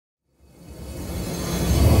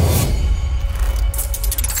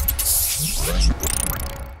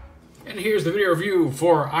here's the video review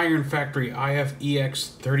for Iron Factory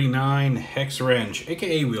IF-EX39 hex wrench,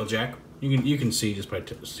 aka Wheeljack. You can see just by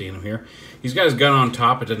seeing him here. He's got his gun on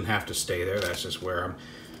top. It doesn't have to stay there. That's just where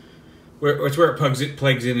it's where it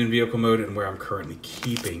plugs in vehicle mode and where I'm currently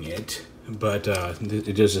keeping it. But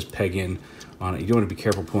it does just peg in on it. You do want to be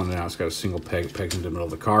careful pulling it out. It's got a single peg pegged into the middle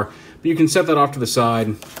of the car. But you can set that off to the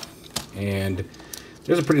side, and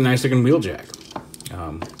there's a pretty nice looking Wheeljack.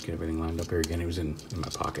 Let's get everything lined up here again. He was in my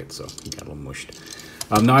pocket, so he got a little mushed.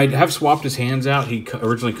 Now, I have swapped his hands out. He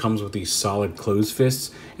originally comes with these solid closed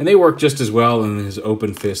fists, and they work just as well. And his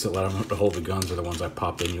open fists that let him to hold the guns are the ones I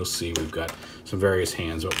popped in. You'll see we've got some various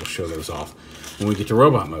hands, but we'll show those off when we get to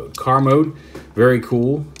robot mode. Car mode, very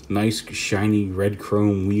cool. Nice, shiny red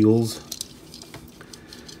chrome wheels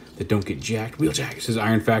that don't get jacked. Wheeljack. It says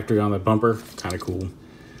Iron Factory on the bumper. Kind of cool.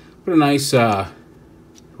 But a nice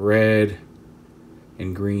red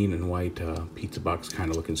and green and white pizza box kind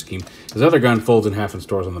of looking scheme. His other gun folds in half and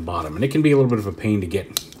stores on the bottom, and it can be a little bit of a pain to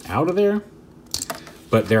get out of there,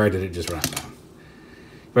 but there I did it just right now.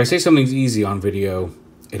 If I say something's easy on video,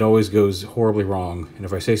 it always goes horribly wrong, and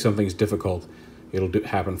if I say something's difficult, it'll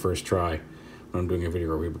happen first try when I'm doing a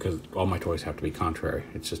video review, because all my toys have to be contrary.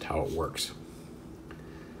 It's just how it works.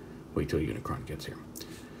 Wait till Unicron gets here.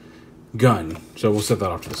 Gun, so we'll set that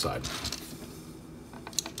off to the side.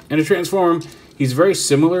 And to transform, he's very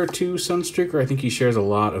similar to Sunstreaker. I think he shares a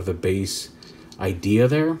lot of the base idea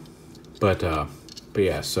there. But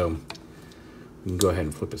yeah, so we can go ahead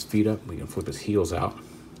and flip his feet up. We can flip his heels out.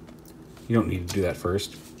 You don't need to do that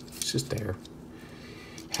first. It's just there.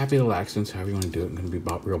 Happy little accidents, however you want to do it. I'm going to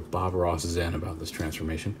be real Bob Ross Zen about this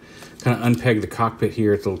transformation. Kind of unpeg the cockpit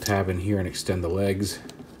here. It's a little tab in here and extend the legs.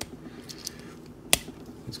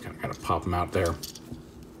 Just kind of pop them out there.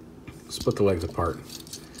 Split the legs apart.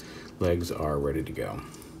 Legs are ready to go.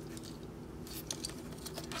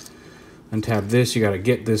 Untab this. You got to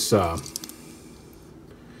get this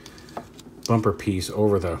bumper piece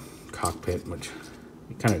over the cockpit, which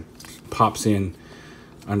it kind of pops in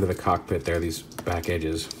under the cockpit there, these back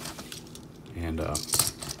edges, and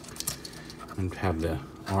have the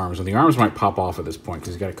arms. And the arms might pop off at this point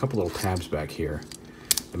because he's got a couple little tabs back here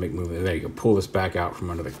to make movement. There you go. Pull this back out from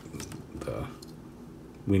under the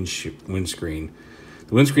windscreen.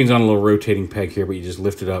 The windscreen's on a little rotating peg here, but you just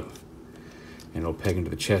lift it up and it'll peg into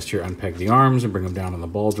the chest here. Unpeg the arms and bring them down on the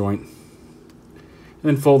ball joint. And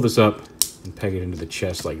then fold this up and peg it into the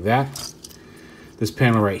chest like that. This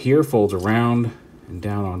panel right here folds around and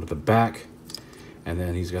down onto the back. And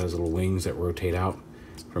then he's got his little wings that rotate out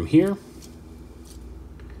from here.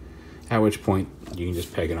 At which point you can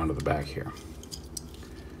just peg it onto the back here.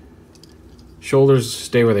 Shoulders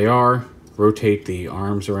stay where they are. Rotate the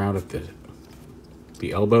arms around at the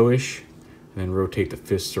elbow-ish, and then rotate the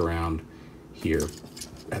fists around here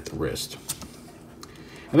at the wrist.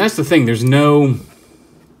 And that's the thing, there's no...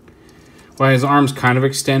 While his arms kind of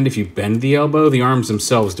extend, if you bend the elbow, the arms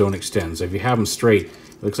themselves don't extend. So if you have them straight,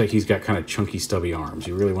 it looks like he's got kind of chunky, stubby arms.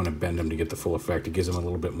 You really want to bend them to get the full effect. It gives him a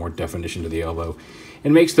little bit more definition to the elbow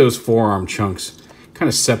and makes those forearm chunks kind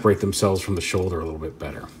of separate themselves from the shoulder a little bit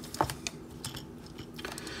better.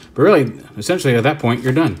 But really, essentially at that point,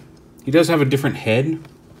 you're done. He does have a different head.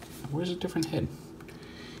 Where's a different head?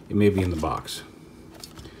 It may be in the box.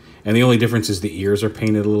 And the only difference is the ears are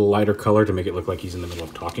painted a little lighter color to make it look like he's in the middle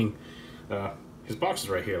of talking. His box is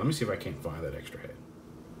right here. Let me see if I can't find that extra head.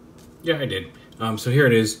 Yeah, I did. So here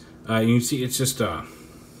it is. You can see it's just... get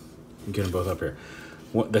them both up here.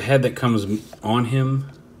 The head that comes on him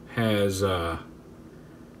has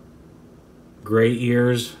gray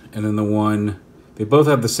ears, and then the one... They both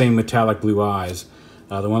have the same metallic blue eyes.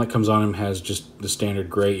 The one that comes on him has just the standard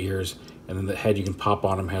gray ears, and then the head you can pop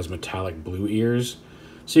on him has metallic blue ears.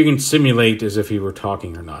 So you can simulate as if he were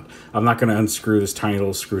talking or not. I'm not going to unscrew this tiny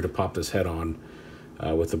little screw to pop this head on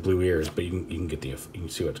with the blue ears, but you can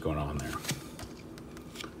see what's going on there.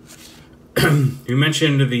 You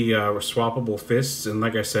mentioned the swappable fists, and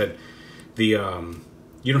like I said, you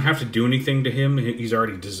don't have to do anything to him. He's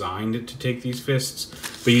already designed it to take these fists,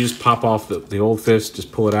 but you just pop off the old fist,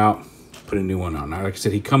 just pull it out, put a new one on. Now, like I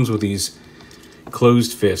said, he comes with these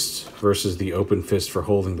closed fists versus the open fist for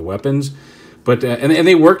holding the weapons. But and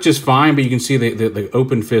they work just fine, but you can see the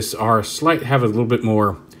open fists have a little bit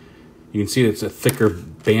more. You can see it's a thicker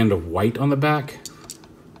band of white on the back.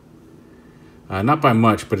 Not by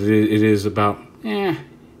much, but it is about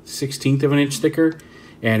 1/16 of an inch thicker.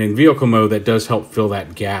 And in vehicle mode, that does help fill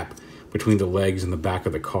that gap between the legs and the back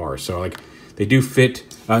of the car. So like they do fit.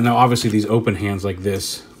 Now obviously these open hands like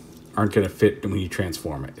this aren't going to fit when you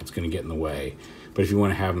transform it. It's going to get in the way. But if you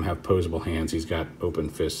want to have him have posable hands, he's got open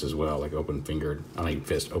fists as well, like open fingered, I mean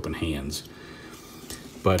fist, open hands.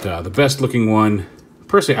 But the best looking one,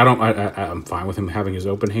 personally, I'm fine with him having his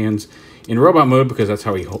open hands in robot mode because that's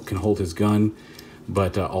how he can hold his gun.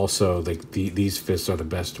 But also, these fists are the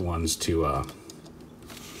best ones to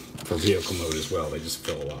for vehicle mode as well. They just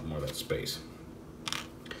fill a lot more of that space.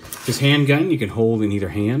 His handgun you can hold in either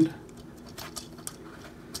hand.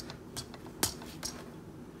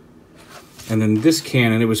 And then this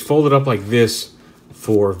cannon, it was folded up like this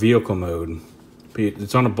for vehicle mode.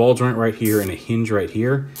 It's on a ball joint right here and a hinge right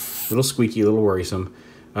here. A little squeaky, a little worrisome.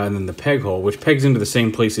 And then the peg hole, which pegs into the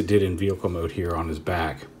same place it did in vehicle mode here on his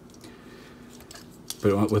back.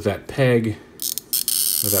 But with that peg,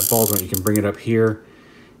 with that ball joint, you can bring it up here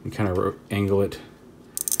and kind of angle it.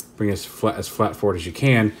 Bring it as flat forward as you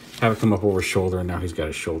can. Have it come up over his shoulder, and now he's got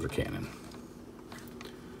a shoulder cannon.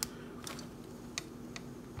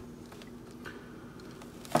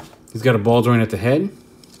 He's got a ball joint at the head,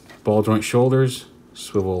 ball joint shoulders,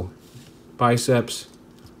 swivel biceps,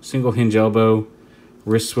 single hinge elbow,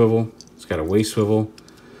 wrist swivel. It's got a waist swivel,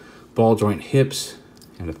 ball joint hips,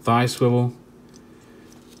 and a thigh swivel.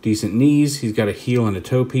 Decent knees. He's got a heel and a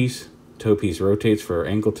toe piece. Toe piece rotates for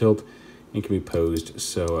ankle tilt and can be posed.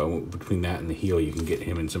 So between that and the heel, you can get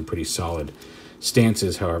him in some pretty solid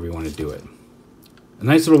stances, however you want to do it. A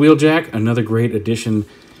nice little wheel jack. Another great addition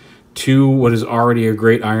to what is already a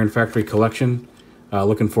great Iron Factory collection.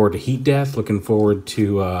 Looking forward to Heat Death. Looking forward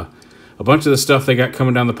to a bunch of the stuff they got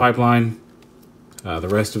coming down the pipeline. The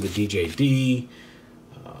rest of the DJD,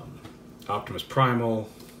 Optimus Primal,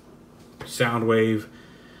 Soundwave.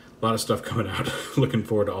 A lot of stuff coming out. Looking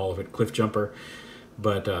forward to all of it. Cliff Jumper.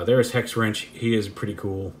 But there's HEXWRENCH. He is pretty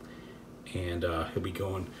cool. And he'll be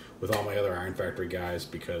going with all my other Iron Factory guys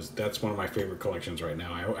because that's one of my favorite collections right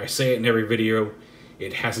now. I say it in every video.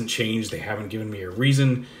 It hasn't changed. They haven't given me a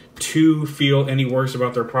reason to feel any worse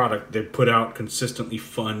about their product. They put out consistently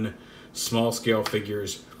fun, small-scale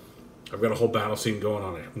figures. I've got a whole battle scene going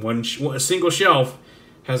on it. A single shelf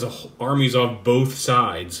has armies on both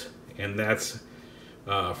sides, and that's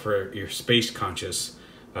for your space-conscious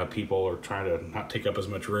people or trying to not take up as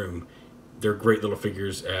much room. They're great little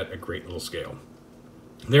figures at a great little scale.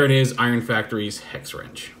 There it is, Iron Factory's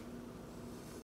HEXWRENCH.